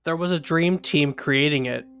There was a dream team creating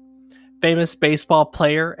it. Famous baseball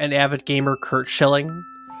player and avid gamer Kurt Schilling,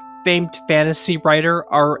 famed fantasy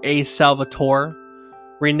writer R.A. Salvatore,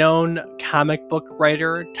 renowned comic book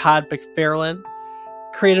writer Todd McFarlane,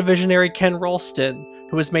 creative visionary Ken Rolston,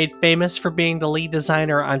 who was made famous for being the lead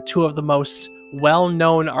designer on two of the most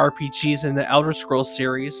well-known RPGs in the Elder Scrolls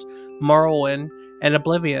series, Morrowind and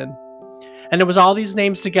Oblivion. And it was all these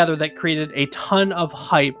names together that created a ton of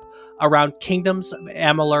hype around Kingdoms of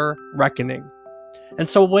Amalur Reckoning. And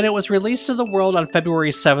so when it was released to the world on February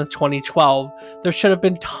 7th, 2012, there should have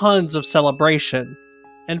been tons of celebration.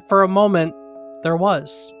 And for a moment, there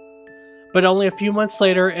was. But only a few months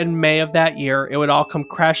later, in May of that year, it would all come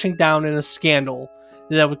crashing down in a scandal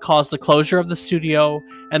that would cause the closure of the studio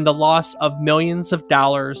and the loss of millions of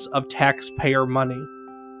dollars of taxpayer money.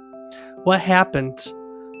 What happened?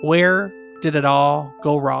 Where did it all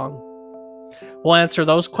go wrong? We'll answer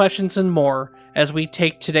those questions and more as we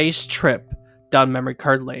take today's trip down memory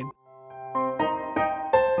card lane.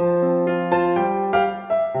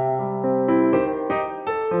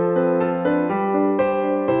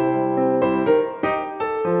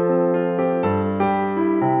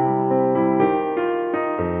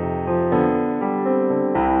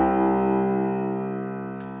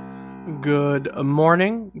 Good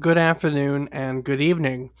morning, good afternoon, and good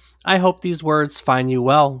evening. I hope these words find you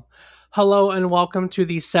well. Hello and welcome to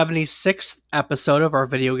the 76th episode of our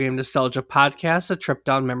video game nostalgia podcast, A Trip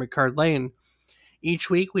Down Memory Card Lane. Each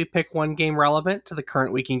week we pick one game relevant to the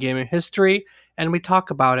current week in gaming history, and we talk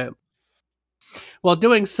about it. While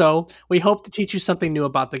doing so, we hope to teach you something new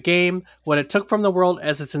about the game, what it took from the world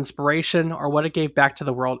as its inspiration, or what it gave back to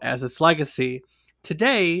the world as its legacy.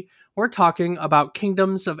 Today, we're talking about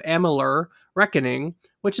Kingdoms of Amalur Reckoning,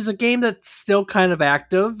 which is a game that's still kind of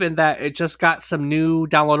active in that it just got some new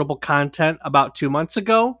downloadable content about 2 months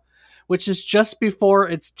ago, which is just before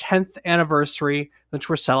its 10th anniversary, which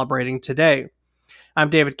we're celebrating today. I'm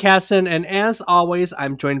David Casson, and as always,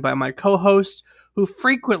 I'm joined by my co-host, who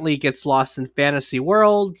frequently gets lost in fantasy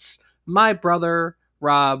worlds, my brother,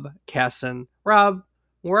 Rob Casson. Rob,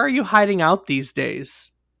 where are you hiding out these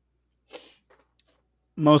days?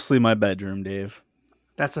 Mostly my bedroom, Dave.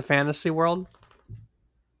 That's a fantasy world?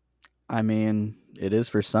 I mean, it is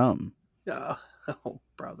for some. Oh,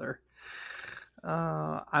 brother.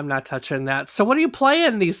 I'm not touching that. So what are you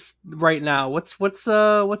playing these right now? What's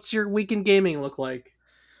your week in gaming look like?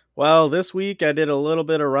 Well, this week I did a little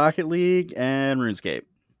bit of Rocket League and RuneScape.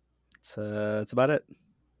 It's about it.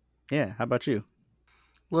 Yeah, how about you?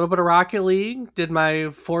 A little bit of Rocket League, did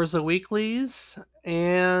my Forza weeklies,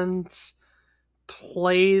 and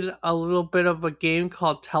played a little bit of a game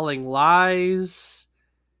called Telling Lies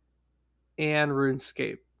and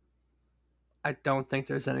RuneScape. I don't think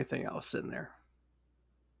there's anything else in there.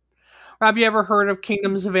 Rob, you ever heard of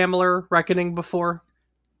Kingdoms of Amalur Reckoning before?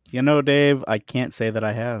 You know, Dave, I can't say that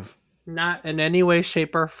I have. Not in any way,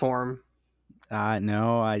 shape, or form.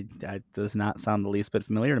 No, I does not sound the least bit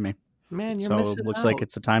familiar to me. Man, you're so missing it looks out. like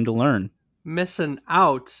it's a time to learn. Missing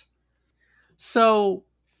out. So,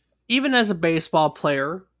 even as a baseball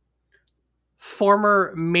player,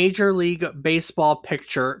 former Major League Baseball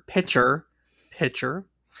pitcher,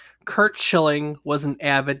 Kurt Schilling was an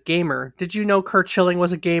avid gamer. Did you know Kurt Schilling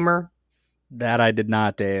was a gamer? That I did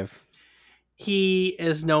not, Dave. He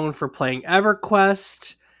is known for playing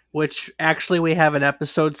EverQuest, which actually we have an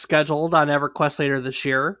episode scheduled on EverQuest later this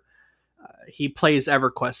year. He plays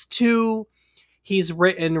EverQuest 2. He's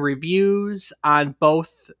written reviews on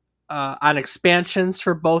both on expansions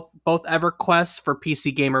for both EverQuest for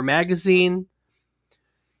PC Gamer Magazine.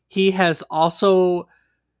 He has also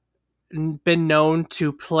been known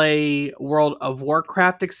to play World of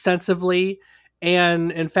Warcraft extensively,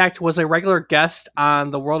 and in fact was a regular guest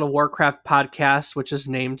on the World of Warcraft podcast, which is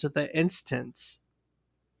named The Instance.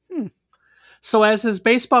 So as his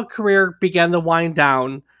baseball career began to wind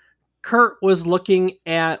down, Kurt was looking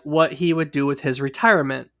at what he would do with his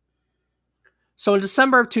retirement. So in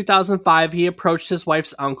December of 2005, he approached his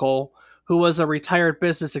wife's uncle, who was a retired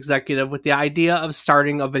business executive, with the idea of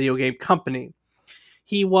starting a video game company.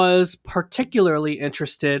 He was particularly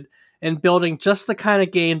interested in building just the kind of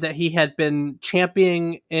game that he had been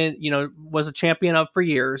championing was a champion of for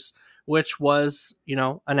years, which was,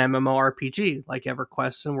 an MMORPG like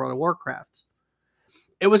EverQuest and World of Warcraft.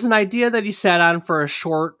 It was an idea that he sat on for a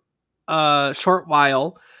short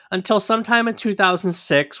while until sometime in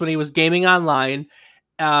 2006 when he was gaming online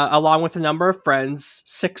along with a number of friends,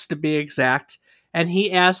 6 to be exact, and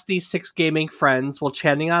he asked these 6 gaming friends while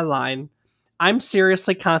chatting online, "I'm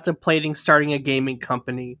seriously contemplating starting a gaming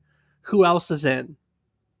company. Who else is in?"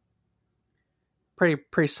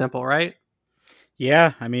 Pretty simple, right?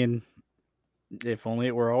 Yeah, I mean, if only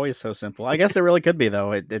it were always so simple. I guess it really could be,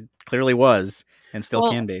 though. It clearly was, and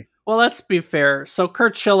still can Well, be. well, let's be fair. So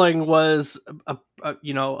Kurt Schilling was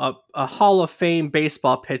a Hall of Fame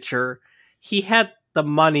baseball pitcher. He had the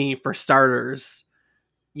money for starters,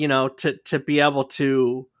 to be able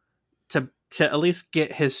to at least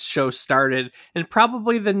get his show started, and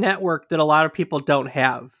probably the network that a lot of people don't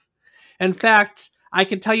have. In fact, I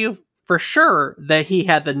can tell you for sure that he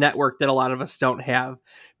had the network that a lot of us don't have,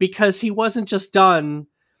 because he wasn't just done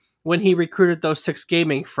when he recruited those 6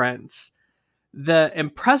 gaming friends. The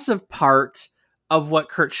impressive part of what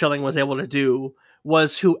Kurt Schilling was able to do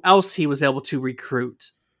was who else he was able to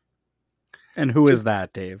recruit. And who is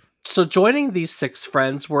that, Dave? So joining these 6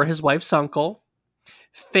 friends were his wife's uncle,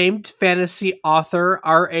 famed fantasy author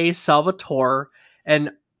R.A. Salvatore,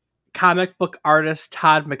 and comic book artist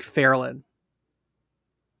Todd McFarlane.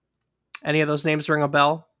 Any of those names ring a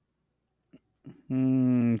bell?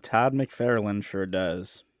 Todd McFarlane sure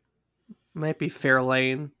does. Might be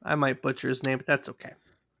Fairlane. I might butcher his name, but that's okay.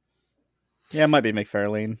 Yeah, it might be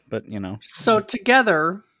McFarlane, but So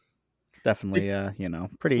together, definitely,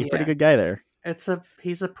 pretty good guy there.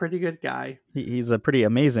 he's a pretty good guy. He's a pretty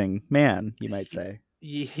amazing man, you might say.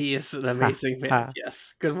 He is an amazing man. Ha.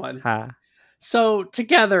 Yes, good one. Ha. So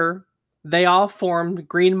together, they all formed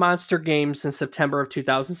Green Monster Games in September of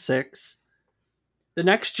 2006. The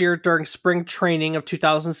next year, during spring training of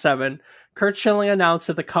 2007, Kurt Schilling announced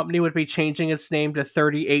that the company would be changing its name to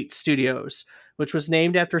 38 Studios, which was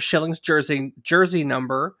named after Schilling's jersey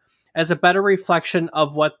number, as a better reflection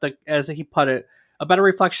of as he put it, a better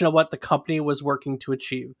reflection of what the company was working to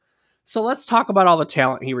achieve. So let's talk about all the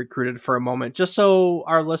talent he recruited for a moment, just so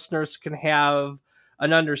our listeners can have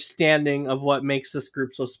an understanding of what makes this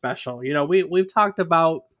group so special. We've talked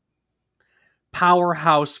about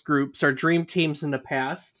powerhouse groups or dream teams in the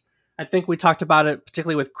past. I think we talked about it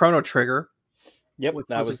particularly with Chrono Trigger. Yep,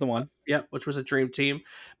 that was the one. Yep, which was a dream team.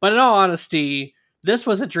 But in all honesty, this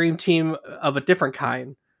was a dream team of a different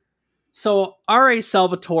kind. So R.A.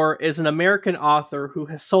 Salvatore is an American author who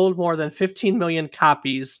has sold more than 15 million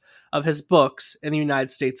copies of his books in the United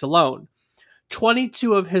States alone.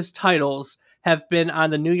 22 of his titles have been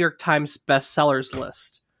on the New York Times bestsellers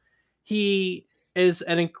list. He is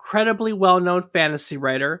an incredibly well-known fantasy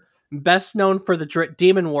writer, best known for the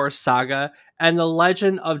Demon Wars saga and the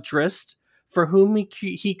Legend of Drizzt, for whom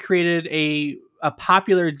he created a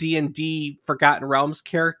popular D&D Forgotten Realms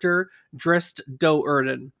character, Drizzt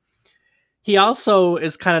Do'Urden. He also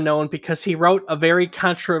is kind of known because he wrote a very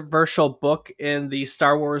controversial book in the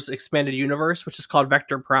Star Wars expanded universe, which is called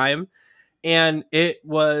Vector Prime. And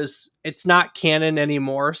it's not canon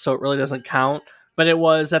anymore, so it really doesn't count. But it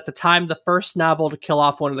was, at the time, the first novel to kill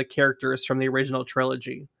off one of the characters from the original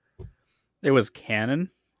trilogy. It was canon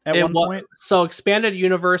at one point? So expanded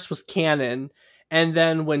universe was canon. And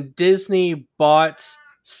then when Disney bought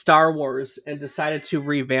Star Wars and decided to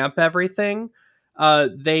revamp everything,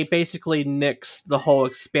 they basically nixed the whole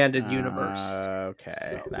expanded universe.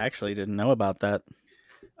 Okay. I actually didn't know about that.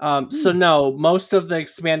 So no, most of the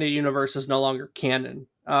expanded universe is no longer canon.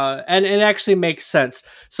 And it actually makes sense.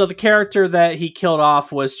 So the character that he killed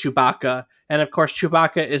off was Chewbacca. And of course,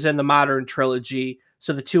 Chewbacca is in the modern trilogy,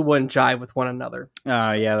 so the two wouldn't jive with one another.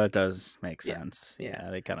 Yeah, that does make sense. Yeah.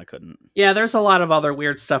 They kind of couldn't. Yeah, there's a lot of other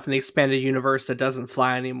weird stuff in the expanded universe that doesn't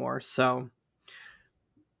fly anymore, so...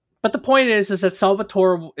 But the point is that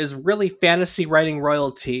Salvatore is really fantasy writing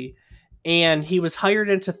royalty, and he was hired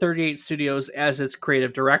into 38 Studios as its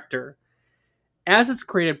creative director. As its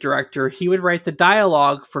creative director, he would write the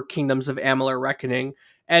dialogue for Kingdoms of Amalur Reckoning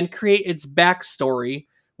and create its backstory,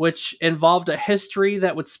 which involved a history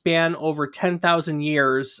that would span over 10,000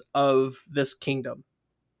 years of this kingdom.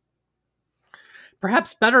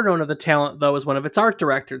 Perhaps better known of the talent, though, is one of its art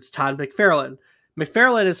directors, Todd McFarlane.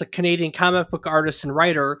 McFarlane is a Canadian comic book artist and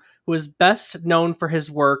writer who is best known for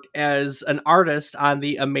his work as an artist on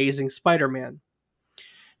The Amazing Spider-Man.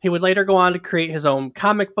 He would later go on to create his own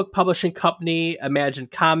comic book publishing company, Imagine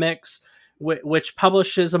Comics, which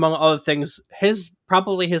publishes, among other things, his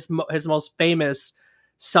most famous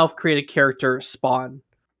self-created character, Spawn.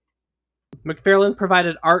 McFarlane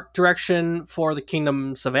provided art direction for the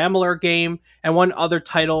Kingdoms of Amalur game and one other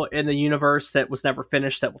title in the universe that was never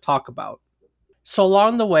finished that we'll talk about. So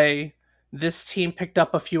along the way, this team picked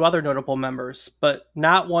up a few other notable members, but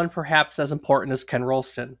not one perhaps as important as Ken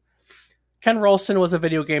Rolston. Ken Rolston was a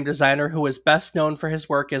video game designer who was best known for his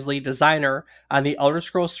work as lead designer on The Elder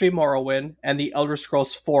Scrolls 3 Morrowind and The Elder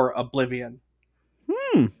Scrolls 4 Oblivion.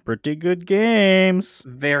 Pretty good games.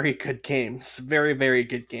 Very good games. Very, very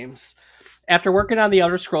good games. After working on the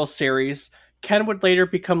Elder Scrolls series, Ken would later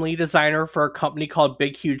become lead designer for a company called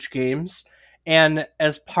Big Huge Games. And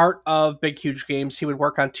as part of Big Huge Games, he would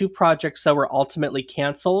work on two projects that were ultimately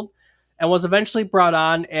canceled and was eventually brought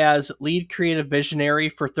on as lead creative visionary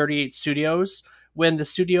for 38 Studios when the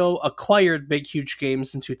studio acquired Big Huge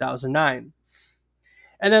Games in 2009.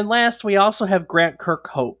 And then last, we also have Grant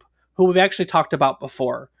Kirkhope, who we've actually talked about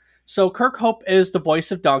before. So Kirkhope is the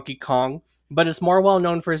voice of Donkey Kong, but is more well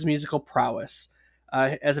known for his musical prowess.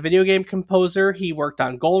 As a video game composer, he worked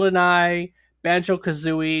on GoldenEye, Banjo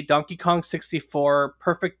Kazooie, Donkey Kong 64,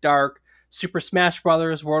 Perfect Dark, Super Smash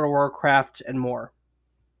Bros., World of Warcraft, and more.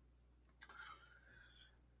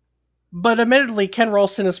 But admittedly, Ken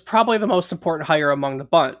Rolston is probably the most important hire among the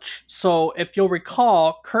bunch. So if you'll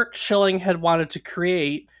recall, Kurt Schilling had wanted to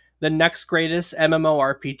create the next greatest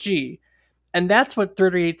MMORPG. And that's what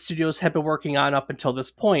 38 Studios had been working on up until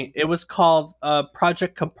this point. It was called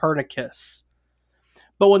Project Copernicus.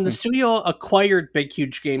 But when the studio acquired Big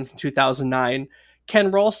Huge Games in 2009,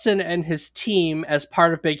 Ken Rolston and his team, as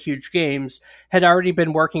part of Big Huge Games, had already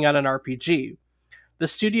been working on an RPG. The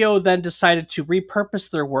studio then decided to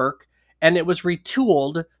repurpose their work, and it was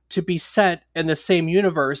retooled to be set in the same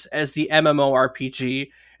universe as the MMORPG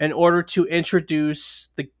in order to introduce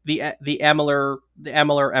the Amalur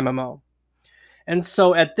MMO. And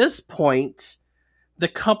so at this point, the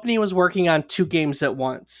company was working on two games at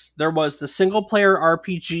once. There was the single player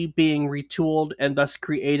RPG being retooled and thus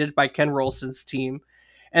created by Ken Rolston's team,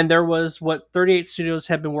 and there was what 38 Studios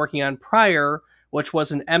had been working on prior, which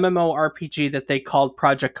was an MMORPG that they called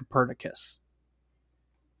Project Copernicus.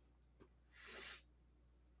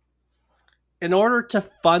 In order to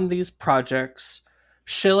fund these projects,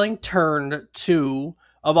 Schilling turned to,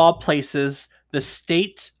 of all places, the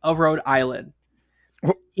state of Rhode Island.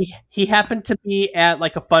 He happened to be at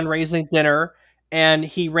like a fundraising dinner, and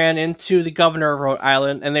he ran into the governor of Rhode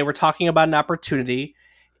Island, and they were talking about an opportunity,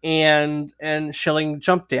 and Schilling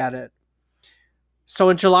jumped at it. So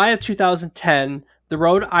in July of 2010, the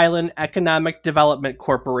Rhode Island Economic Development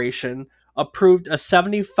Corporation approved a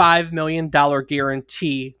 $75 million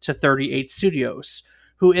guarantee to 38 Studios,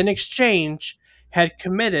 who in exchange had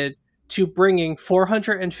committed to bringing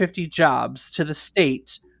 450 jobs to the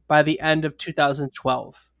state by the end of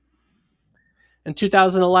 2012. In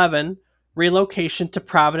 2011, relocation to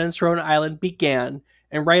Providence, Rhode Island began,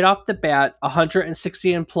 and right off the bat,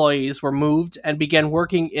 160 employees were moved and began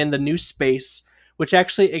working in the new space, which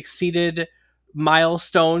actually exceeded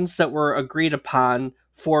milestones that were agreed upon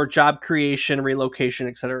for job creation, relocation,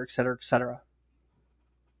 et cetera, et cetera, et cetera.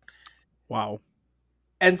 Wow.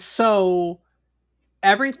 And so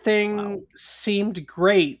everything seemed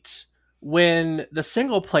great when the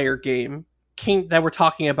single player game that we're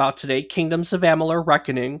talking about today, Kingdoms of Amalur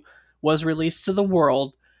Reckoning, was released to the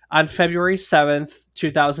world on February 7th,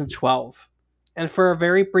 2012. And for a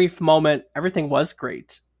very brief moment, everything was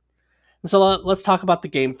great. So let's talk about the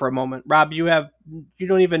game for a moment. Rob, you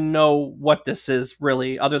don't even know what this is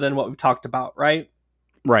really, other than what we've talked about, right?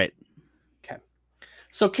 Right. Okay.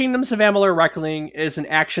 So Kingdoms of Amalur Reckoning is an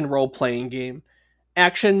action role-playing game.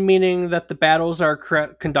 Action meaning that the battles are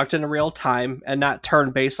conducted in real time and not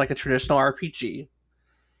turn-based like a traditional RPG.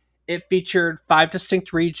 It featured 5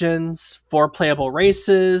 distinct regions, 4 playable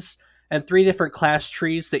races, and 3 different class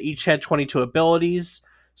trees that each had 22 abilities.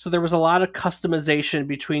 So there was a lot of customization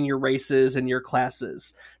between your races and your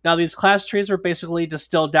classes. Now, these class trees were basically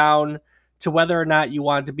distilled down to whether or not you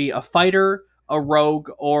wanted to be a fighter, a rogue,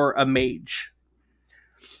 or a mage.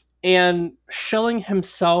 And Schilling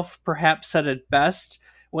himself perhaps said it best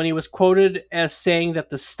when he was quoted as saying that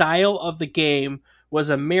the style of the game was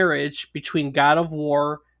a marriage between God of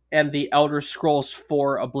War and the Elder Scrolls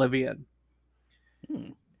IV Oblivion.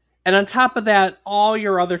 And on top of that, all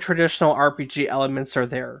your other traditional RPG elements are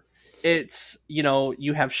there. It's,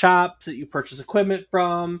 you have shops that you purchase equipment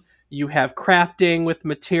from, you have crafting with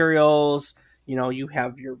materials, you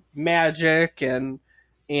have your magic and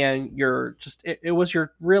your it was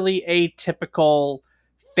your really atypical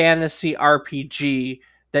fantasy RPG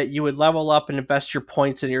that you would level up and invest your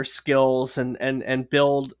points and your skills and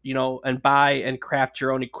build, and buy and craft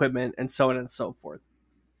your own equipment and so on and so forth.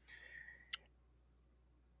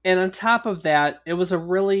 And on top of that, it was a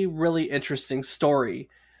really, really interesting story.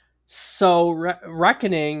 So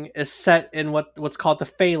Reckoning is set in what's called the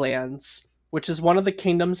Feylands, which is one of the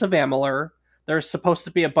kingdoms of Amalur. There's supposed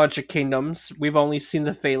to be a bunch of kingdoms. We've only seen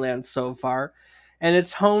the Feylands so far. And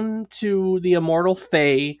it's home to the immortal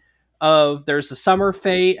Fey there's the Summer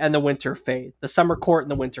Fey and the Winter Fey, the Summer Court and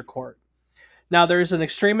the Winter Court. Now, there's an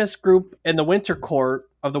extremist group in the Winter Court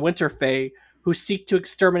of the Winter Fey who seek to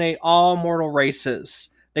exterminate all mortal races.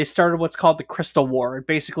 They started what's called the Crystal War.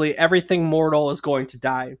 Basically, everything mortal is going to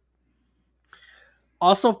die.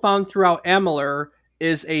 Also found throughout Amalur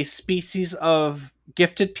is a species of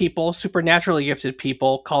gifted people, supernaturally gifted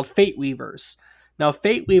people, called Fate Weavers. Now,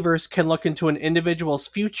 Fate Weavers can look into an individual's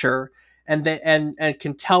future and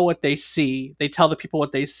can tell what they see. They tell the people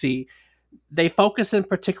what they see. They focus in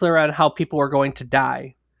particular on how people are going to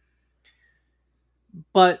die.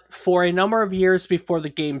 But for a number of years before the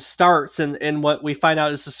game starts, and what we find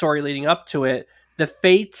out is the story leading up to it, the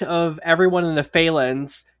fate of everyone in the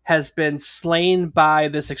Phalanx has been slain by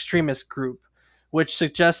this extremist group, which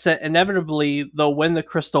suggests that inevitably they'll win the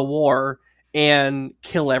Crystal War and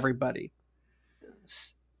kill everybody.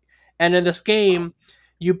 And in this game,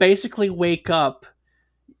 you basically wake up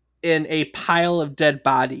in a pile of dead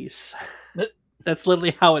bodies. That's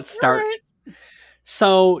literally how it starts.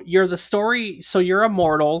 So you're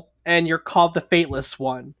immortal and you're called the Fateless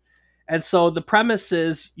One. And so the premise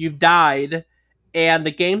is you've died, and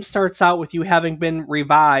the game starts out with you having been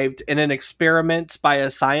revived in an experiment by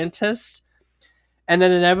a scientist. And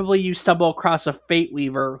then inevitably you stumble across a Fate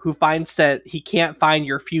Weaver who finds that he can't find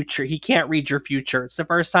your future. He can't read your future. It's the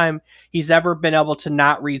first time he's ever been able to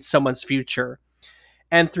not read someone's future.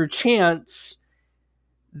 And through chance,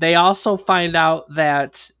 they also find out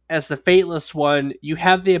that as the Fateless One, you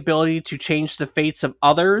have the ability to change the fates of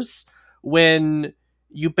others when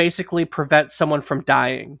you basically prevent someone from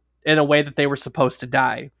dying in a way that they were supposed to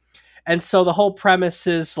die. And so the whole premise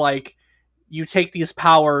is like you take these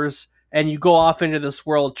powers and you go off into this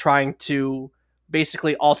world trying to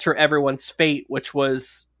basically alter everyone's fate, which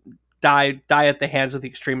was die at the hands of the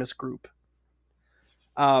extremist group.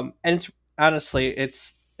 And it's honestly,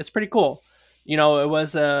 it's pretty cool. You know, it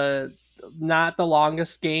was not the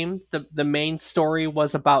longest game. The main story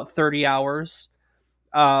was about 30 hours.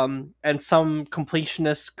 And some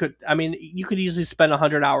completionists could, I mean, you could easily spend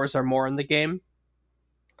 100 hours or more in the game.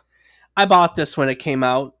 I bought this when it came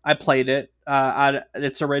out. I played it on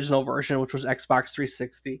its original version, which was Xbox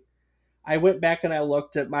 360. I went back and I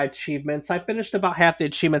looked at my achievements. I finished about half the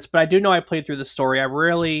achievements, but I do know I played through the story. I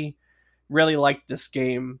really, really liked this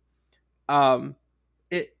game. Um,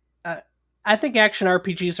 it, I think action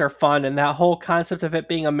RPGs are fun, and that whole concept of it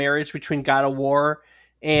being a marriage between God of War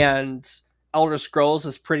and Elder Scrolls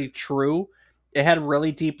is pretty true. It had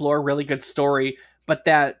really deep lore, really good story, but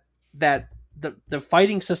that the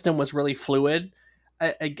fighting system was really fluid.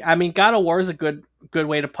 I mean, God of War is a good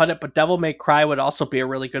way to put it, but Devil May Cry would also be a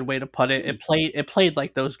really good way to put it. It played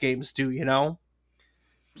like those games do, you know.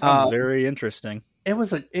 Sounds very interesting. It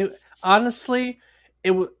was honestly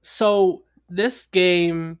it was so this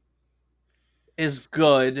game is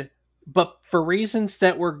good, but for reasons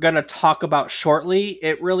that we're going to talk about shortly,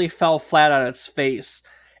 it really fell flat on its face.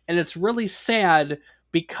 And it's really sad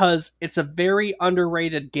because it's a very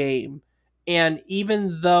underrated game. And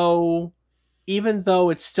even though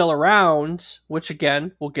it's still around, which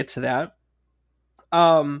again, we'll get to that.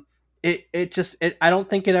 It I don't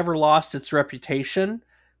think it ever lost its reputation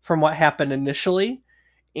from what happened initially,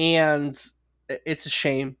 and it's a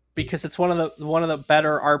shame because it's one of the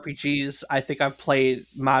better RPGs I think I've played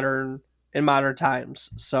in modern times.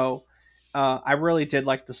 So I really did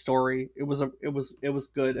like the story. It was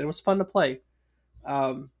good. It was fun to play.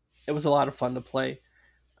 It was a lot of fun to play.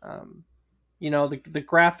 Um, the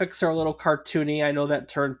graphics are a little cartoony. I know that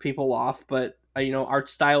turned people off, but art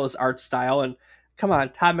style is art style, and come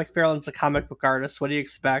on, Todd McFarlane's a comic book artist. What do you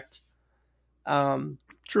expect? Um,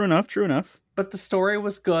 True enough. True enough. but the story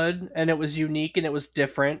was good and it was unique and it was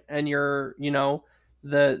different, and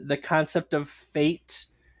the concept of fate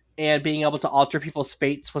and being able to alter people's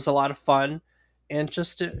fates was a lot of fun, and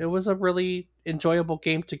just it was a really enjoyable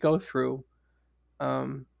game to go through.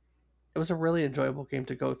 Um, it was a really enjoyable game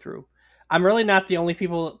to go through. I'm really not the only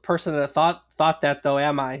person that thought that though,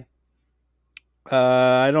 am I?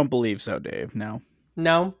 I don't believe so, Dave. No.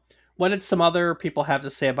 No. What did some other people have to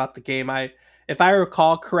say about the game? If I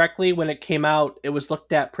recall correctly, when it came out, it was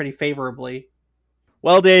looked at pretty favorably.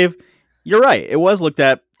 Well, Dave, you're right. It was looked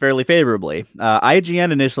at fairly favorably.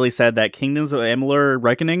 IGN initially said that Kingdoms of Amalur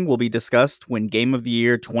Reckoning will be discussed when Game of the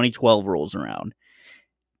Year 2012 rolls around.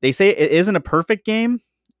 They say it isn't a perfect game.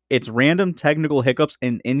 Its random technical hiccups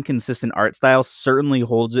and inconsistent art style certainly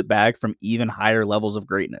holds it back from even higher levels of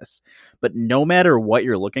greatness. But no matter what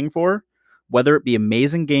you're looking for, whether it be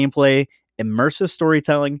amazing gameplay, immersive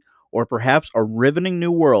storytelling, or perhaps a riveting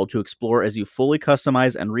new world to explore as you fully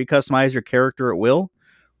customize and recustomize your character at will,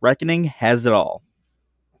 Reckoning has it all.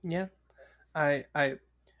 Yeah, I I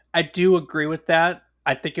I do agree with that.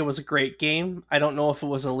 I think it was a great game. I don't know if it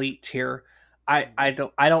was elite tier. I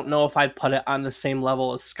don't know if I'd put it on the same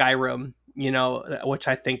level as Skyrim. which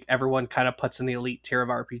I think everyone kind of puts in the elite tier of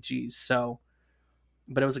RPGs. So,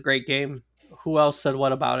 but it was a great game. Who else said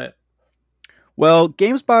what about it? Well,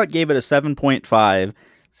 GameSpot gave it a 7.5,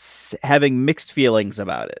 having mixed feelings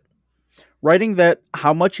about it, writing that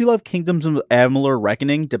how much you love Kingdoms of Amalur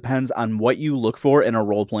Reckoning depends on what you look for in a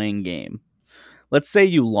role playing game. Let's say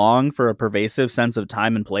you long for a pervasive sense of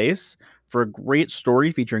time and place, for a great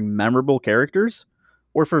story featuring memorable characters,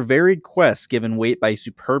 or for varied quests given weight by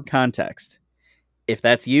superb context. If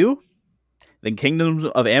that's you, then Kingdoms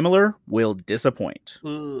of Amalur will disappoint.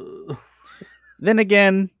 Ugh. Then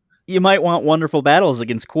again, you might want wonderful battles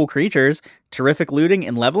against cool creatures, terrific looting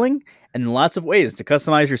and leveling, and lots of ways to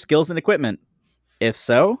customize your skills and equipment. If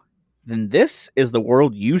so, then this is the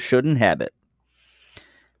world you should inhabit.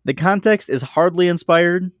 The context is hardly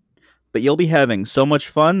inspired, but you'll be having so much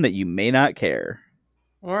fun that you may not care.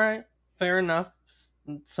 All right, fair enough.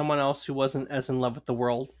 Someone else who wasn't as in love with the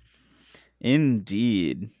world.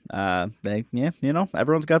 Indeed.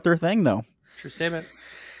 Everyone's got their thing, though. True statement.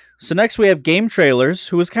 So next we have Game Trailers,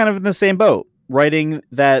 who was kind of in the same boat, writing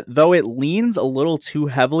that though it leans a little too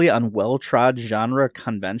heavily on well-trod genre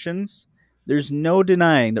conventions, there's no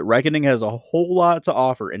denying that Reckoning has a whole lot to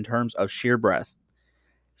offer in terms of sheer breadth.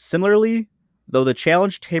 Similarly, though the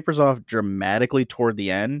challenge tapers off dramatically toward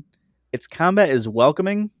the end, its combat is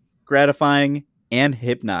welcoming, gratifying, and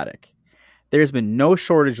hypnotic. There's been no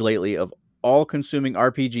shortage lately of all-consuming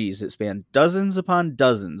RPGs that span dozens upon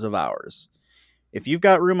dozens of hours. If you've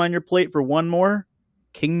got room on your plate for one more,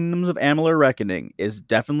 Kingdoms of Amalur Reckoning is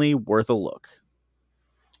definitely worth a look.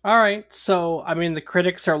 All right, so I mean, the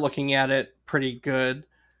critics are looking at it pretty good.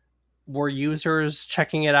 Were users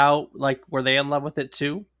checking it out? Like, were they in love with it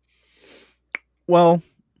too? Well,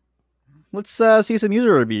 let's see some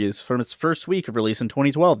user reviews from its first week of release in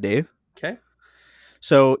 2012, Dave. Okay.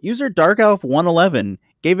 So, user DarkElf111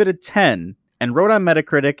 gave it a 10 and wrote on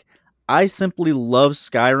Metacritic, I simply love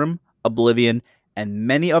Skyrim, Oblivion, and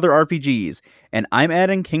many other RPGs, and I'm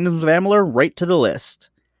adding Kingdoms of Amalur right to the list.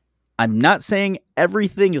 I'm not saying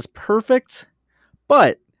everything is perfect,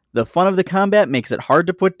 but the fun of the combat makes it hard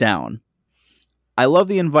to put down. I love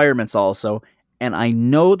the environments also, and I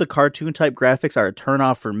know the cartoon type graphics are a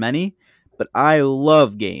turnoff for many, but I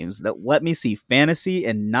love games that let me see fantasy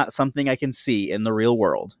and not something I can see in the real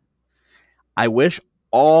world. I wish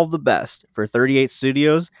all the best for 38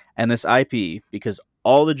 Studios and this IP because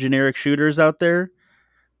all the generic shooters out there,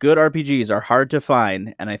 good RPGs are hard to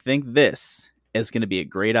find, and I think this is going to be a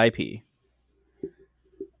great IP.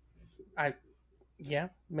 Yeah,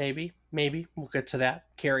 maybe we'll get to that.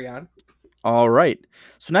 Carry on. All right.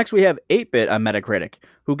 So next we have 8-Bit on Metacritic,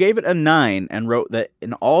 who gave it a 9 and wrote that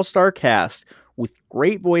an all-star cast with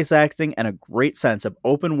great voice acting and a great sense of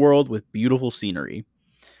open world with beautiful scenery.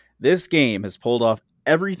 This game has pulled off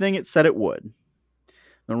everything it said it would.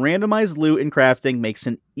 The randomized loot and crafting makes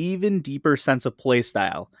an even deeper sense of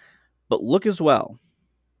playstyle, but look as well.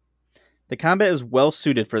 The combat is well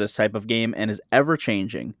suited for this type of game and is ever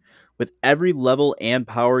changing, with every level and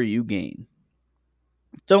power you gain.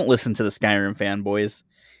 Don't listen to the Skyrim fanboys.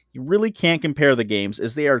 You really can't compare the games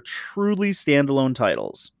as they are truly standalone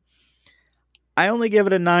titles. I only give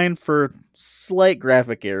it a 9 for slight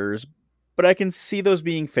graphic errors, but I can see those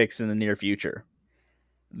being fixed in the near future.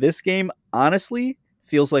 This game, honestly,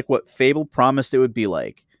 feels like what Fable promised it would be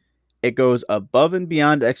like. It goes above and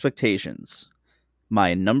beyond expectations.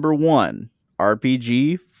 My number 1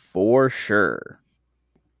 RPG for sure.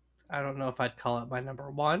 I don't know if I'd call it my number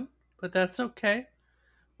one, but that's okay.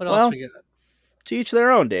 What else Well, we got? to each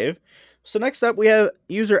their own, Dave. So next up we have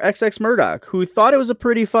user XX Murdoch, who thought it was a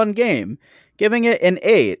pretty fun game, giving it an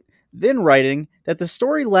 8, then writing that the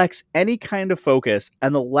story lacks any kind of focus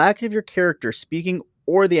and the lack of your character speaking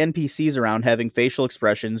or the NPCs around having facial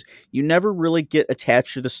expressions, you never really get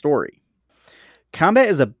attached to the story. Combat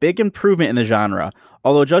is a big improvement in the genre,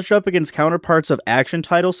 although judged up against counterparts of action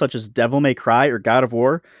titles such as Devil May Cry or God of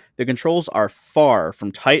War, the controls are far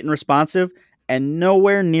from tight and responsive and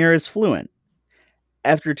nowhere near as fluent.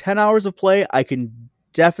 After 10 hours of play, I can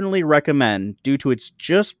definitely recommend due to its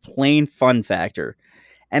just plain fun factor.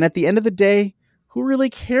 And at the end of the day, who really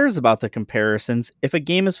cares about the comparisons if a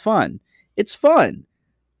game is fun? It's fun.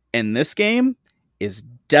 And this game is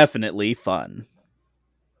definitely fun.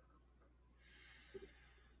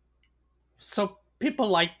 So people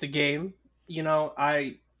liked the game.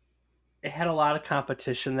 It had a lot of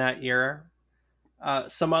competition that year.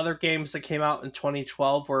 Some other games that came out in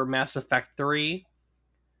 2012 were Mass Effect 3,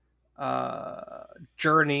 uh,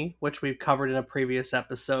 Journey, which we've covered in a previous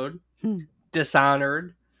episode,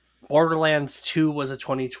 Dishonored, Borderlands 2 was a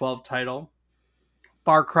 2012 title,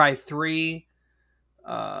 Far Cry 3,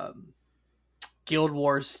 Guild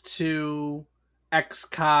Wars 2,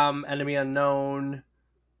 XCOM, Enemy Unknown.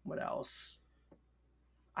 What else?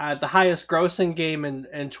 The highest grossing game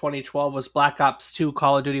in 2012 was Black Ops 2,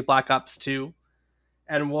 Call of Duty Black Ops 2,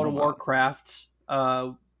 and World Oh of wow. Warcraft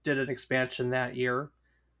did an expansion that year.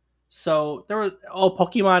 So there was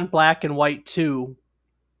Pokemon Black and White 2,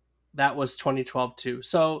 that was 2012 too.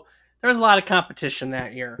 So there was a lot of competition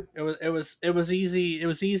that year. It was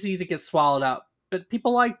easy to get swallowed up, but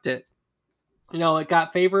people liked it. It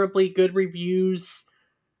got favorably good reviews,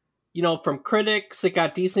 from critics. It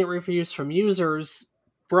got decent reviews from users.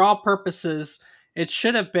 For all purposes, it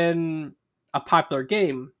should have been a popular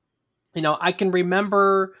game. I can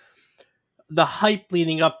remember the hype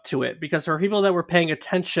leading up to it because for people that were paying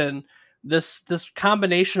attention, this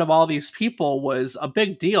combination of all these people was a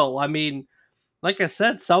big deal. I mean, like I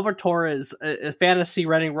said, Salvatore is a fantasy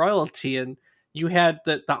running royalty, and you had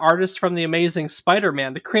the artist from the Amazing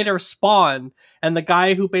Spider-Man, the creator of Spawn, and the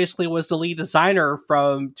guy who basically was the lead designer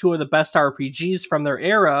from two of the best RPGs from their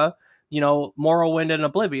era, Morrowind and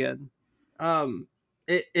Oblivion.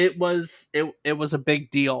 It was a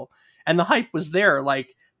big deal, and the hype was there.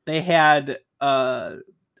 Like they had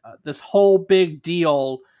this whole big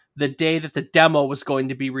deal the day that the demo was going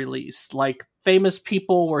to be released. Like famous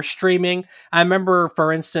people were streaming. I remember,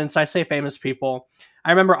 for instance, I say famous people.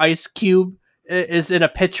 I remember Ice Cube is in a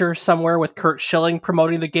picture somewhere with Kurt Schilling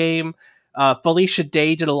promoting the game. Felicia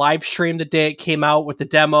Day did a live stream the day it came out with the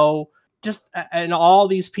demo. And all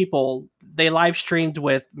these people, they live streamed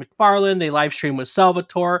with McFarlane, they live streamed with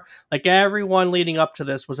Salvatore. Like everyone leading up to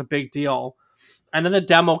this was a big deal. And then the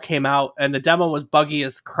demo came out, and the demo was buggy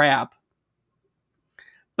as crap.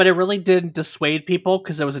 But it really didn't dissuade people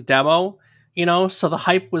because it was a demo, So the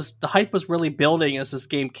hype was really building as this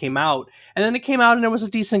game came out, and then it came out and it was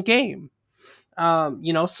a decent game.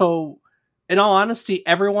 So in all honesty,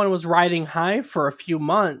 everyone was riding high for a few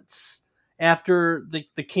months after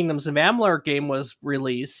the Kingdoms of Amalur game was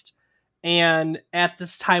released. And at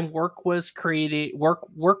this time, work was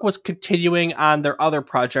continuing on their other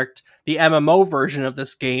project, the MMO version of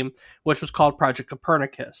this game, which was called Project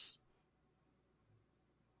Copernicus.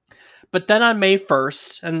 But then on May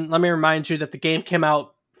 1st, and let me remind you that the game came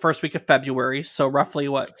out first week of February, so roughly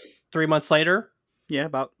 3 months later? Yeah,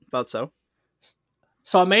 about so.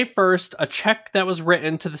 So on May 1st, a check that was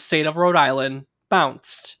written to the state of Rhode Island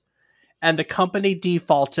bounced, and the company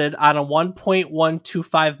defaulted on a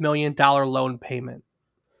 $1.125 million loan payment.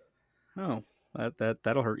 Oh,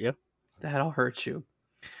 that'll hurt you. That'll hurt you.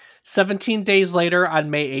 17 days later, on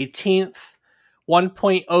May 18th,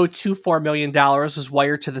 $1.024 million was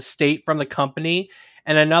wired to the state from the company,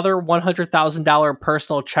 and another $100,000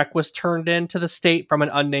 personal check was turned in to the state from an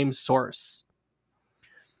unnamed source.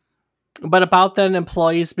 But about then,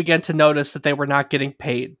 employees began to notice that they were not getting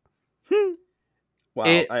paid. Wow,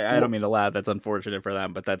 I don't mean to laugh. That's unfortunate for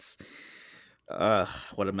them, but that's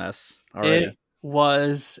what a mess. Already. It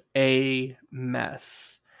was a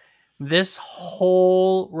mess. This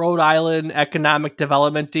whole Rhode Island economic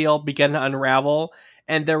development deal began to unravel,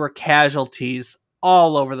 and there were casualties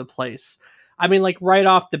all over the place. I mean, like right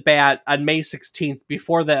off the bat on May 16th,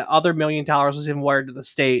 before the other $1 million was even wired to the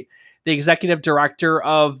state, the executive director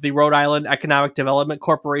of the Rhode Island Economic Development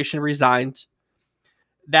Corporation resigned.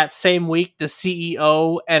 That same week, the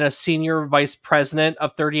CEO and a senior vice president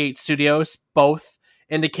of 38 Studios both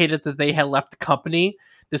indicated that they had left the company.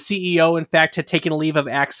 The CEO, in fact, had taken a leave of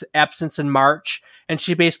absence in March, and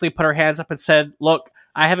she basically put her hands up and said, "Look,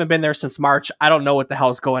 I haven't been there since March. I don't know what the hell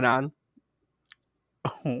is going on."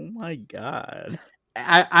 Oh my God.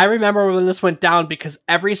 I remember when this went down because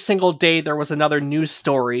every single day there was another news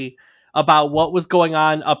story about what was going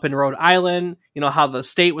on up in Rhode Island, how the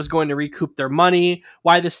state was going to recoup their money,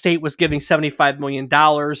 why the state was giving $75 million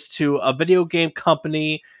to a video game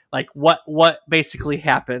company, like what basically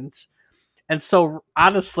happened. And so,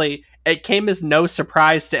 honestly, it came as no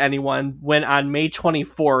surprise to anyone when on May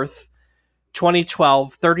 24th,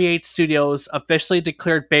 2012, 38 Studios officially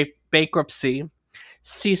declared bankruptcy,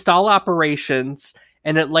 ceased all operations,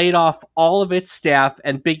 and it laid off all of its staff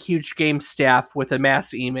and Big Huge Game staff with a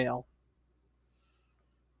mass email.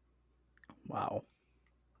 Wow.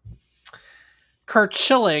 Kurt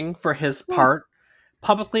Schilling, for his part,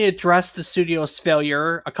 publicly addressed the studio's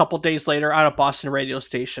failure a couple days later on a Boston radio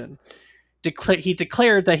station. He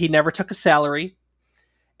declared that he never took a salary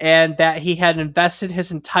and that he had invested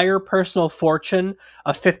his entire personal fortune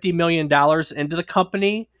of $50 million into the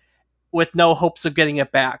company with no hopes of getting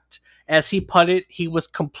it back. As he put it, he was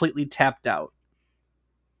completely tapped out.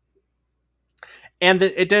 And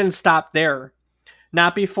it didn't stop there.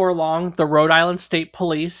 Not before long, the Rhode Island State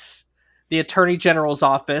Police the Attorney General's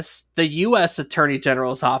office, the U.S. Attorney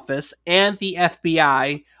General's office, and the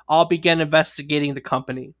FBI all began investigating the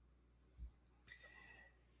company.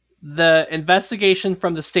 The investigation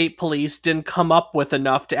from the state police didn't come up with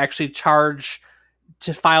enough to actually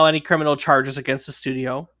file any criminal charges against the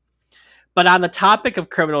studio. But on the topic of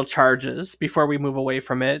criminal charges, before we move away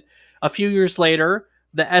from it, a few years later,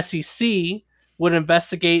 the SEC would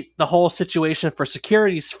investigate the whole situation for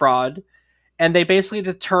securities fraud, and they basically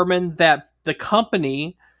determined that the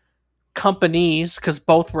companies, because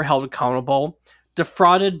both were held accountable,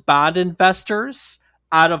 defrauded bond investors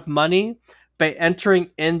out of money by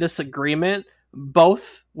entering in this agreement,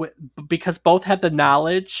 because both had the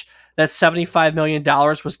knowledge that $75 million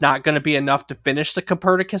was not going to be enough to finish the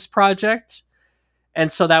Copernicus project.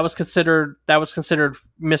 And so that was considered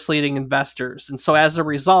misleading investors. And so as a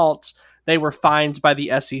result, they were fined by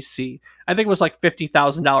the SEC. I think it was like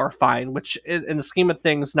 $50,000 fine, which in the scheme of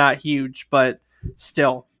things, not huge, but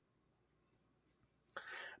still.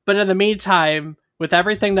 But in the meantime, with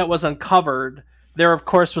everything that was uncovered, there of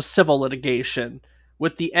course was civil litigation,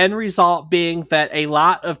 with the end result being that a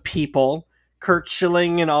lot of people, Kurt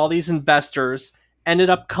Schilling and all these investors,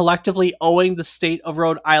 ended up collectively owing the state of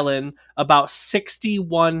Rhode Island about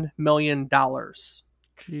 $61 million.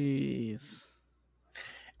 Jeez.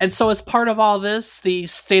 And so, as part of all this, the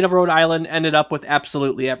state of Rhode Island ended up with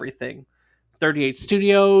absolutely everything: 38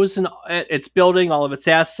 studios and its building, all of its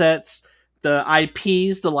assets, the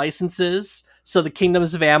IPs, the licenses. So, the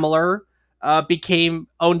Kingdoms of Amalur became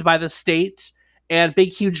owned by the state, and Big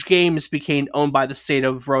Huge Games became owned by the state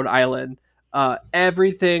of Rhode Island.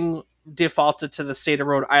 Everything defaulted to the state of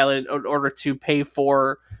Rhode Island in order to pay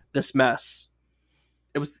for this mess.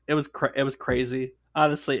 It was crazy.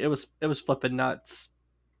 Honestly, it was flipping nuts.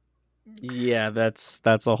 Yeah, that's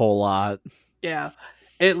a whole lot. Yeah.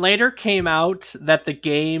 It later came out that the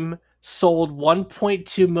game sold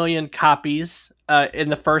 1.2 million copies in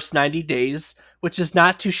the first 90 days, which is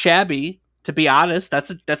not too shabby, to be honest. That's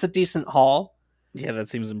a decent haul. Yeah, that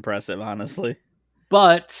seems impressive, honestly.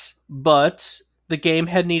 But the game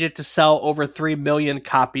had needed to sell over 3 million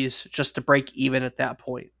copies just to break even at that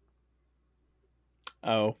point.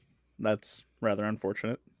 Oh, that's rather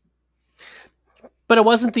unfortunate. But it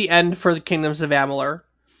wasn't the end for the Kingdoms of Amalur.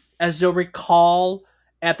 As you'll recall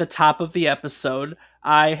at the top of the episode,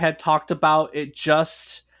 I had talked about it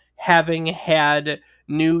just having had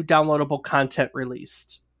new downloadable content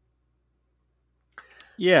released.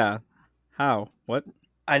 Yeah. How? What?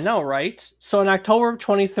 I know, right? So in October of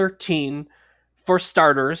 2013, for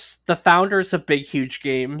starters, the founders of Big Huge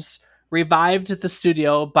Games revived the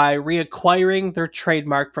studio by reacquiring their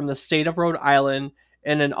trademark from the state of Rhode Island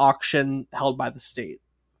in an auction held by the state.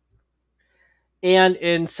 And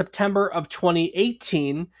in September of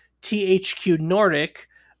 2018, THQ Nordic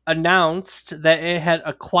announced that it had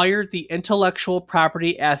acquired the intellectual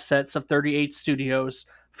property assets of 38 studios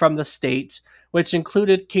from the state, which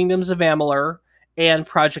included Kingdoms of Amalur and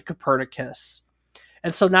Project Copernicus.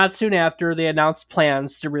 And so not soon after, they announced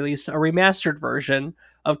plans to release a remastered version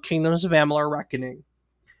of Kingdoms of Amalur Reckoning.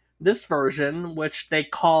 This version, which they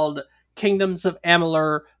called Kingdoms of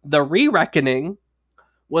Amalur The Re-Reckoning,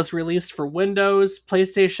 was released for Windows,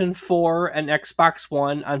 PlayStation 4, and Xbox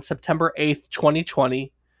One on September 8th,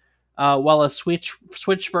 2020, while a Switch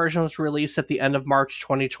version was released at the end of March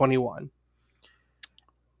 2021.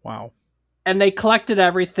 Wow. And they collected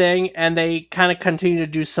everything, and they kind of continued to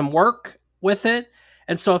do some work with it.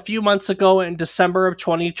 And so a few months ago, in December of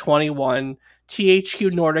 2021,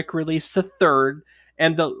 THQ Nordic released the third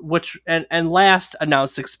and last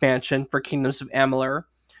announced expansion for Kingdoms of Amalur,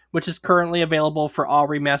 which is currently available for all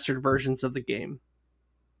remastered versions of the game.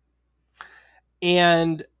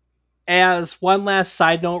 And as one last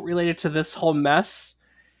side note related to this whole mess,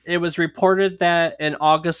 it was reported that in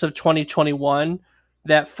August of 2021,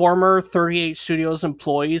 that former 38 Studios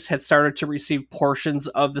employees had started to receive portions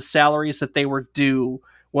of the salaries that they were due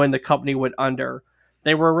when the company went under.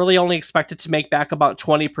 They were really only expected to make back about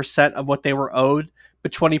 20% of what they were owed,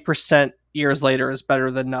 but 20% years later is better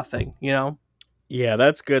than nothing, you know? Yeah,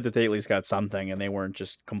 that's good that they at least got something and they weren't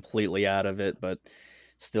just completely out of it, but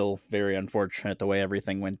still very unfortunate the way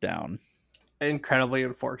everything went down. Incredibly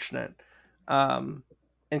unfortunate.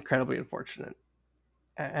 Incredibly unfortunate.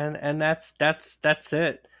 And that's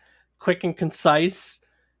it. Quick and concise.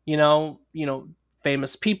 You know,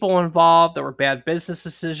 famous people involved. There were bad business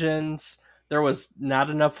decisions. There was not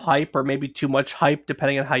enough hype, or maybe too much hype,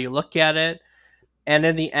 depending on how you look at it. And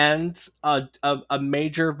in the end, a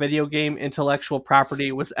major video game intellectual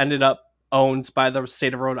property was ended up owned by the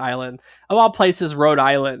state of Rhode Island. Of all places, Rhode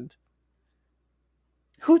Island.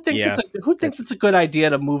 Yeah, who it, thinks it's a good idea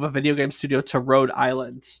to move a video game studio to Rhode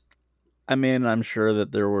Island? I mean, I'm sure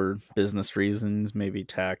that there were business reasons, maybe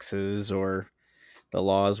taxes, or the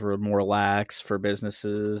laws were more lax for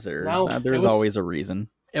businesses, or No, there's always a reason.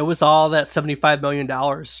 it was all that $75 million.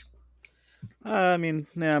 I mean,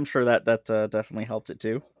 yeah, I'm sure that definitely helped it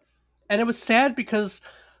too. And it was sad because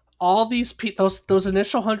all those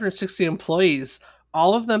initial 160 employees,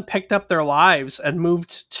 all of them picked up their lives and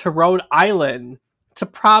moved to Rhode Island, to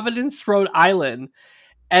Providence, Rhode Island,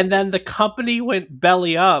 and then the company went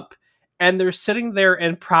belly up, and they're sitting there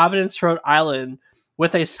in Providence, Rhode Island,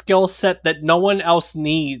 with a skill set that no one else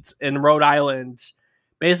needs in Rhode Island,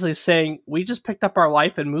 basically saying, "We just picked up our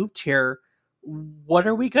life and moved here. What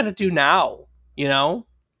are we gonna do now?" You know,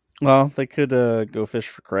 Well, they could go fish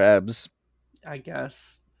for crabs. I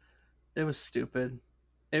guess it was stupid.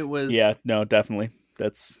 It Yeah, was no, definitely.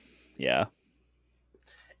 That's yeah.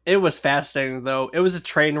 it was fascinating though. It was a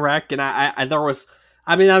train wreck, and I there was.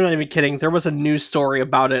 I mean, I'm not even kidding. There was a news story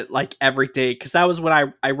about it like every day because that was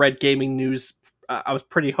when I read gaming news. I was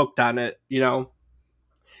pretty hooked on it, and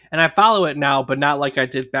I follow it now, but not like I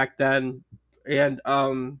did back then. And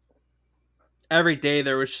every day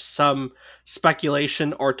there was just some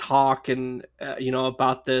speculation or talk, and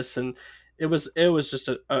about this, and it was just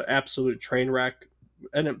a absolute train wreck.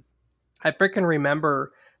 And I freaking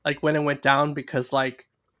remember like when it went down because like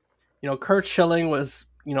Kurt Schilling was,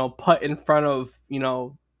 put in front of,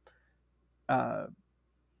 uh,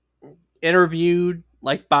 interviewed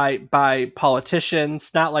like by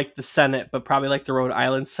politicians, not like the Senate, but probably like the Rhode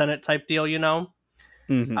Island Senate type deal.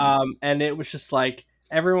 Hmm. And it was just like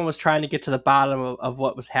everyone was trying to get to the bottom of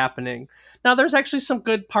what was happening. Now, there's actually some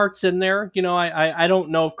good parts in there. I don't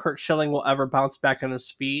know if Kurt Schilling will ever bounce back on his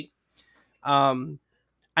feet. Um,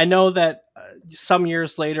 I know that some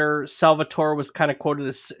years later, Salvatore was kind of quoted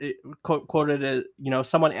as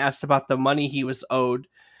someone asked about the money he was owed,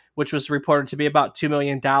 which was reported to be about $2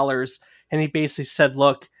 million, and he basically said,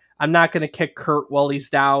 "Look, I'm not going to kick Kurt while he's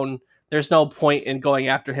down. There's no point in going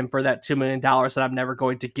after him for that $2 million that I'm never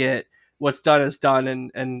going to get. What's done is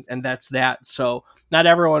done, and that's that." So not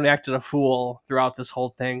everyone acted a fool throughout this whole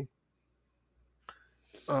thing.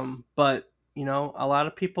 But a lot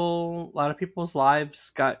of people's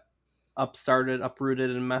lives got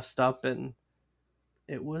uprooted, and messed up, and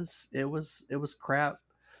it was crap.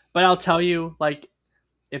 But I'll tell you, like,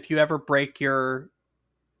 if you ever break your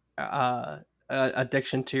uh,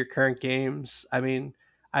 addiction to your current games, I mean,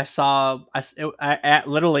 I saw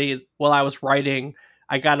literally while I was writing,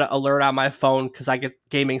 I got an alert on my phone because I get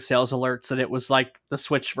gaming sales alerts, and it was like the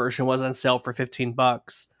Switch version was on sale for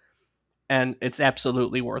 $15, and it's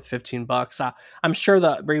absolutely worth $15. I'm sure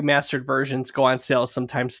the remastered versions go on sale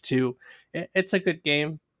sometimes too. It's a good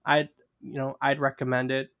game. I'd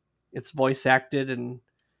recommend it. It's voice acted, and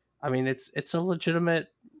I mean it's a legitimate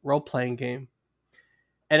role playing game,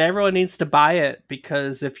 and everyone needs to buy it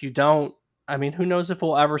because if you don't, I mean, who knows if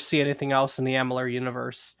we'll ever see anything else in the Amalur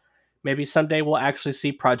universe? Maybe someday we'll actually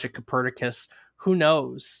see Project Copernicus. Who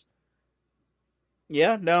knows?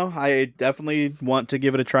 Yeah, no, I definitely want to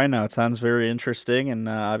give it a try now. It sounds very interesting, and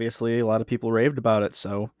obviously a lot of people raved about it.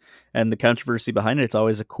 So, and the controversy behind it, it's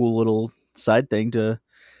always a cool little side thing to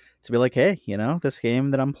be like, hey, this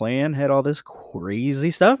game that I'm playing had all this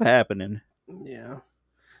crazy stuff happening. Yeah.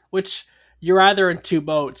 Which you're either in two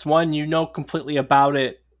boats. One, you know completely about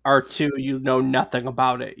it, or two, you know nothing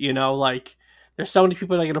about it. Like there's so many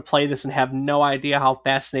people that are going to play this and have no idea how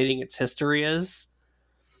fascinating its history is,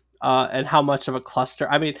 and how much of a cluster.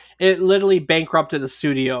 I mean, it literally bankrupted the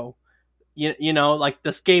studio. Like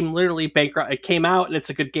this game literally bankrupt. It came out and it's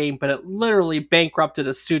a good game, but it literally bankrupted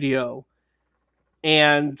a studio.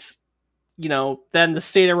 And then the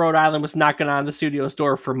state of Rhode Island was knocking on the studio's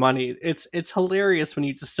door for money. It's hilarious when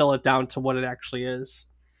you distill it down to what it actually is.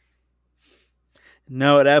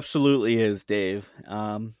 No, it absolutely is, Dave.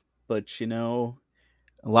 But a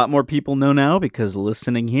lot more people know now because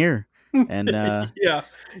listening here. And Yeah,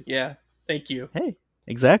 yeah. Thank you. hey,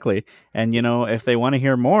 exactly. And if they want to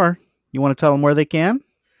hear more, you want to tell them where they can?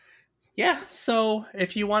 Yeah, so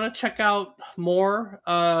if you want to check out more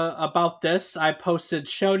about this, I posted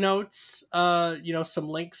show notes, some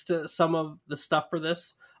links to some of the stuff for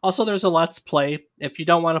this. Also, there's a Let's Play. If you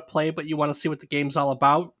don't want to play, but you want to see what the game's all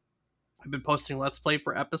about, I've been posting Let's Play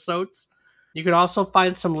for episodes. You can also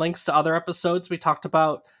find some links to other episodes. We talked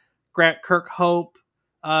about Grant Kirkhope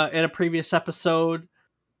in a previous episode.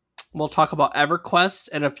 We'll talk about EverQuest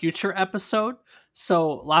in a future episode. So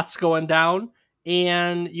lots going down.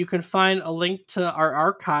 And you can find a link to our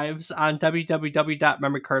archives on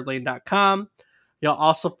www.memorycardlane.com. You'll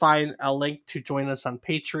also find a link to join us on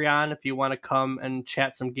Patreon if you want to come and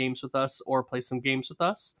chat some games with us or play some games with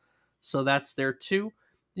us. So that's there too.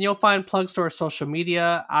 And you'll find plugs to our social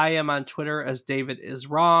media. I am on Twitter as David is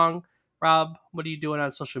wrong. Rob, what are you doing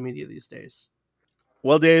on social media these days?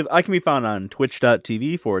 Well, Dave, I can be found on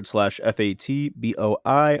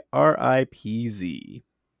twitch.tv/FATBOIRIPZ.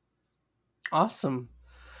 Awesome.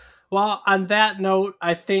 Well, on that note,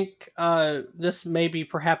 I think this maybe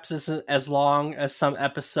perhaps isn't as long as some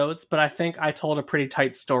episodes, but I think I told a pretty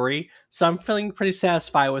tight story. So I'm feeling pretty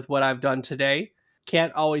satisfied with what I've done today.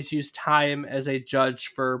 Can't always use time as a judge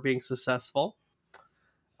for being successful.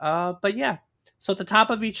 But yeah, so at the top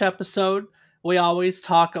of each episode, we always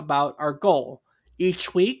talk about our goal.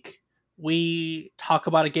 Each week, we talk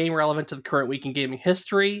about a game relevant to the current week in gaming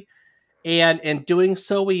history. And in doing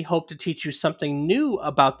so, we hope to teach you something new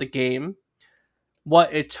about the game,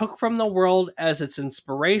 what it took from the world as its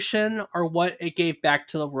inspiration, or what it gave back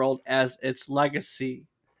to the world as its legacy.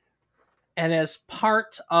 And as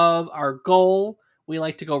part of our goal, we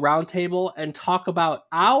like to go roundtable and talk about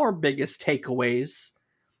our biggest takeaways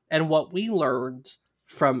and what we learned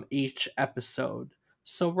from each episode.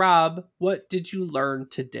 So, Rob, what did you learn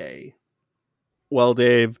today? Well,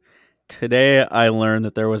 Dave, today I learned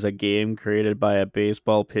that there was a game created by a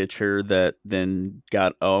baseball pitcher that then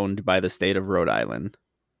got owned by the state of Rhode Island.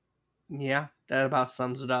 Yeah, that about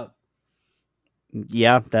sums it up.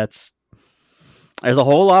 Yeah, there's a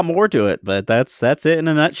whole lot more to it, but that's it in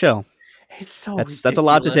a nutshell. It's so That's a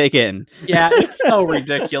lot to ridiculous. take in. Yeah, it's so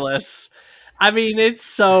ridiculous. I mean, it's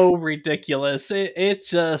so ridiculous. It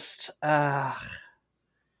just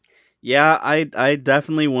Yeah, I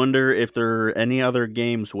definitely wonder if there are any other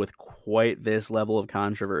games with quite this level of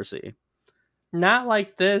controversy. not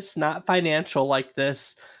like this, not financial like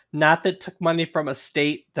this, not that took money from a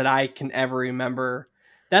state that I can ever remember.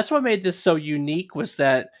 That's what made this so unique was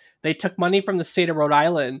that they took money from the state of Rhode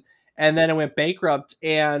Island and then it went bankrupt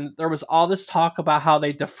and there was all this talk about how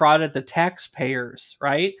they defrauded the taxpayers,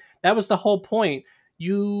 right? That was the whole point.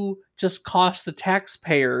 You just cost the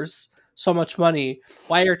taxpayers so much money.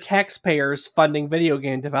 Why are taxpayers funding video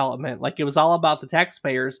game development? Like it was all about the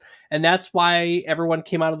taxpayers, and that's why everyone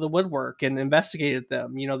came out of the woodwork and investigated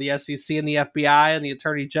them. You know, the SEC and the FBI and the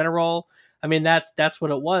Attorney General. I mean, that's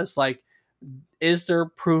what it was. Like, is there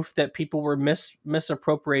proof that people were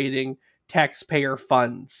misappropriating taxpayer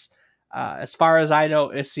funds? As far as I know,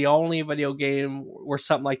 it's the only video game where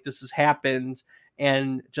something like this has happened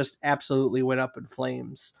and just absolutely went up in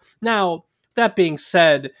flames. Now, that being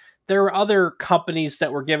said, there were other companies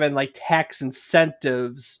that were given like tax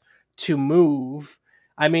incentives to move.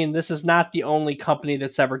 I mean, this is not the only company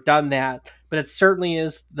that's ever done that, but it certainly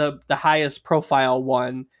is the highest profile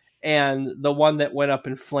one and the one that went up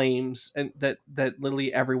in flames and that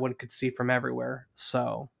literally everyone could see from everywhere.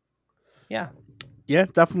 So, yeah. Yeah,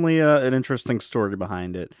 definitely an interesting story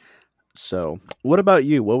behind it. So, what about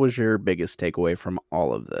you? What was your biggest takeaway from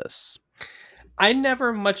all of this? I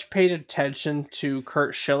never much paid attention to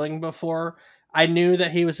Kurt Schilling before. I knew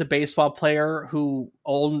that he was a baseball player who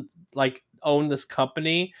owned this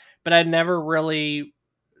company, but I never really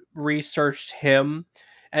researched him.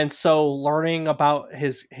 And so learning about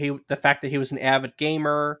the fact that he was an avid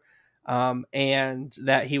gamer, and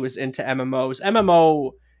that he was into MMOs.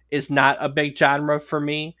 MMO is not a big genre for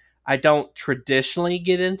me. I don't traditionally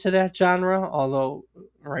get into that genre, although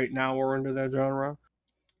right now we're into that genre.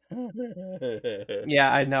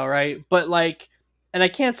 Yeah, I know, right? But like, and I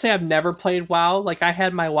can't say I've never played WoW. Like, I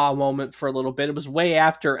had my WoW moment for a little bit. It was way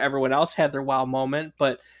after everyone else had their WoW moment,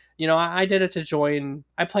 but you know, I did it to join.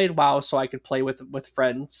 I played WoW so I could play with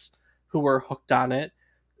friends who were hooked on it.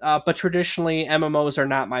 But traditionally, MMOs are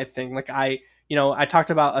not my thing. Like I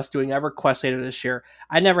talked about us doing EverQuest later this year.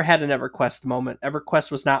 I never had an EverQuest moment.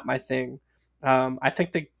 EverQuest was not my thing. I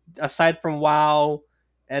think that aside from WoW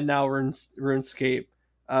and now RuneScape,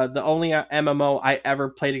 the only MMO I ever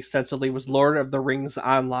played extensively was Lord of the Rings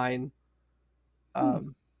Online.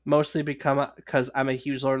 Hmm, Mostly because I'm a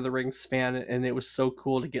huge Lord of the Rings fan, and it was so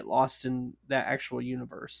cool to get lost in that actual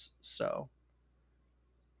universe. So,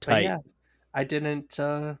 but tight. yeah, I didn't.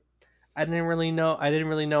 I didn't really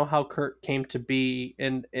know how Kurt came to be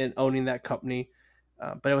in owning that company.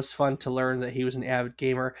 But it was fun to learn that he was an avid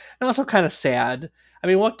gamer, and also kind of sad. I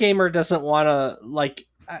mean, what gamer doesn't want to like?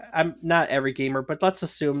 I'm not every gamer, but let's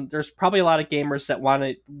assume there's probably a lot of gamers that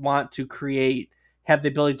want to create, have the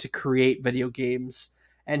ability to create video games,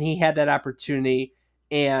 and he had that opportunity,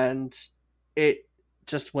 and it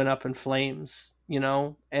just went up in flames, you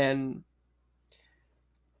know, and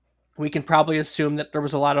we can probably assume that there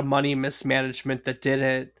was a lot of money mismanagement that did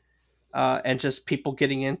it. and just people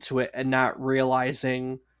getting into it and not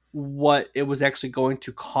realizing what it was actually going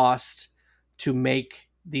to cost to make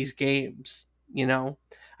these games. You know,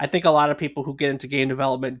 I think a lot of people who get into game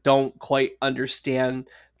development don't quite understand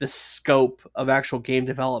the scope of actual game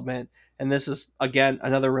development. And this is again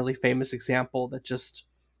another really famous example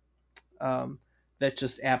um, that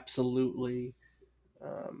just um,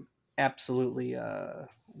 absolutely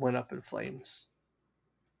went up in flames.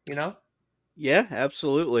 You know. Yeah,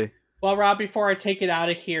 absolutely. Well, Rob, before I take it out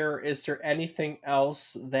of here, is there anything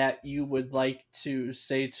else that you would like to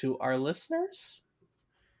say to our listeners?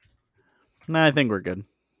 No, I think we're good.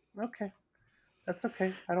 Okay, that's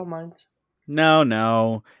okay. I don't mind. No,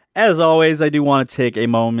 no. As always, I do want to take a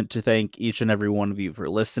moment to thank each and every one of you for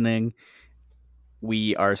listening.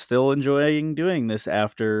 We are still enjoying doing this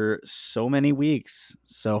after so many weeks.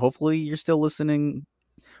 So hopefully you're still listening.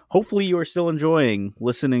 Hopefully you are still enjoying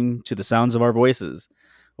listening to the sounds of our voices,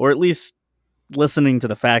 or at least listening to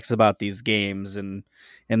the facts about these games and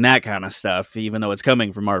that kind of stuff, even though it's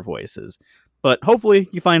coming from our voices. But hopefully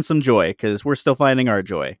you find some joy because we're still finding our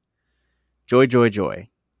joy. Joy, joy, joy.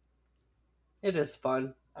 It is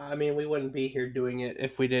fun. I mean, we wouldn't be here doing it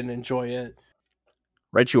if we didn't enjoy it.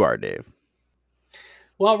 Right, you are, Dave.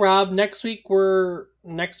 Well, Rob, next week we're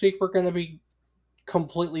going to be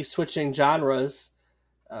completely switching genres.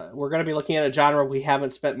 We're going to be looking at a genre we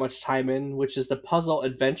haven't spent much time in, which is the puzzle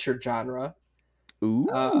adventure genre. Um,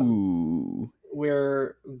 Ooh.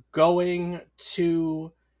 we're going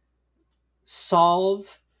to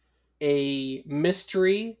solve a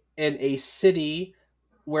mystery in a city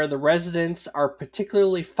where the residents are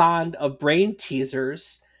particularly fond of brain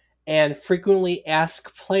teasers and frequently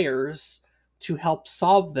ask players to help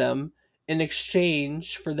solve them in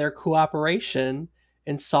exchange for their cooperation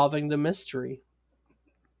in solving the mystery.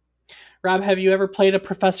 Rob, have you ever played a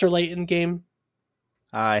Professor Layton game?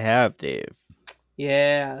 I have, Dave.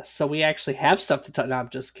 Yeah, so we actually have stuff to talk. No, I'm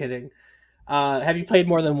just kidding. Have you played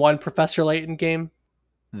more than one Professor Layton game?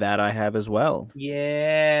 That I have as well.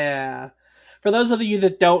 Yeah. For those of you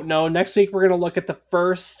that don't know, next week we're going to look at the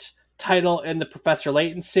first title in the Professor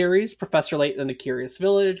Layton series, Professor Layton and the Curious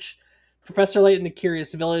Village. Professor Layton and the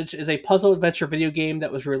Curious Village is a puzzle adventure video game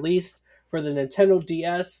that was released for the Nintendo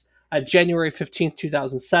DS on January 15th,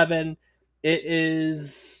 2007. It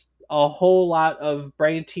is a whole lot of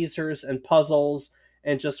brain teasers and puzzles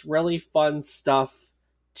and just really fun stuff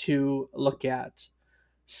to look at.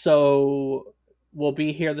 So we'll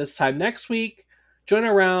be here this time next week. Join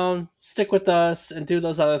around, stick with us, and do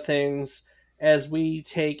those other things as we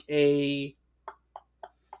take a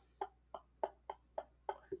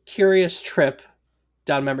curious trip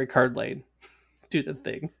down memory card lane. Do the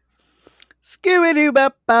thing. Skibidi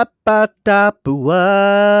ba ba ba da boo